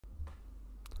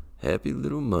Happy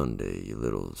little Monday, you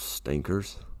little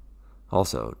stinkers.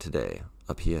 Also, today,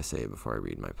 a PSA before I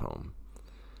read my poem.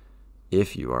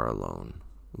 If you are alone,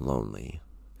 lonely,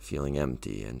 feeling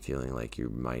empty, and feeling like you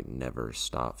might never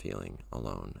stop feeling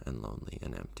alone and lonely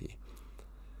and empty,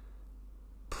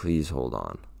 please hold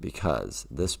on, because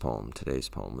this poem, today's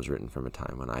poem, was written from a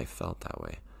time when I felt that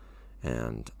way,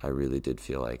 and I really did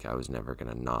feel like I was never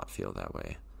going to not feel that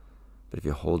way. But if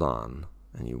you hold on,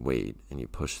 and you wait, and you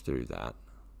push through that,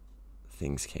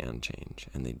 things can change,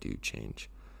 and they do change.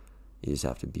 You just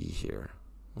have to be here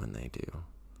when they do.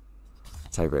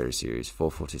 Typewriter Series,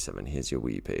 447. Here's your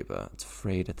wee paper. It's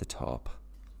frayed at the top.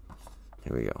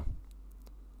 Here we go.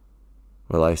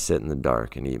 Well, I sit in the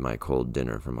dark and eat my cold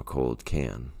dinner from a cold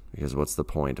can, because what's the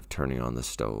point of turning on the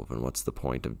stove, and what's the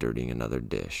point of dirtying another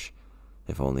dish,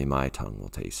 if only my tongue will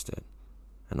taste it,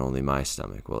 and only my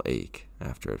stomach will ache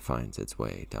after it finds its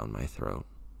way down my throat.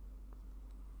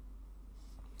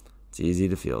 It's easy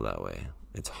to feel that way.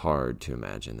 It's hard to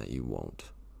imagine that you won't.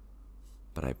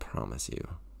 But I promise you,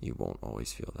 you won't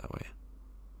always feel that way.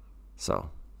 So,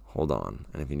 hold on.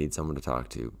 And if you need someone to talk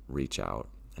to, reach out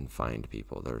and find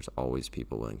people. There's always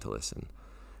people willing to listen.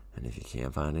 And if you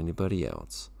can't find anybody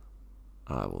else,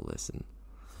 I will listen.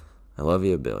 I love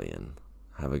you a billion.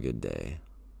 Have a good day.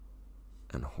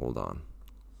 And hold on.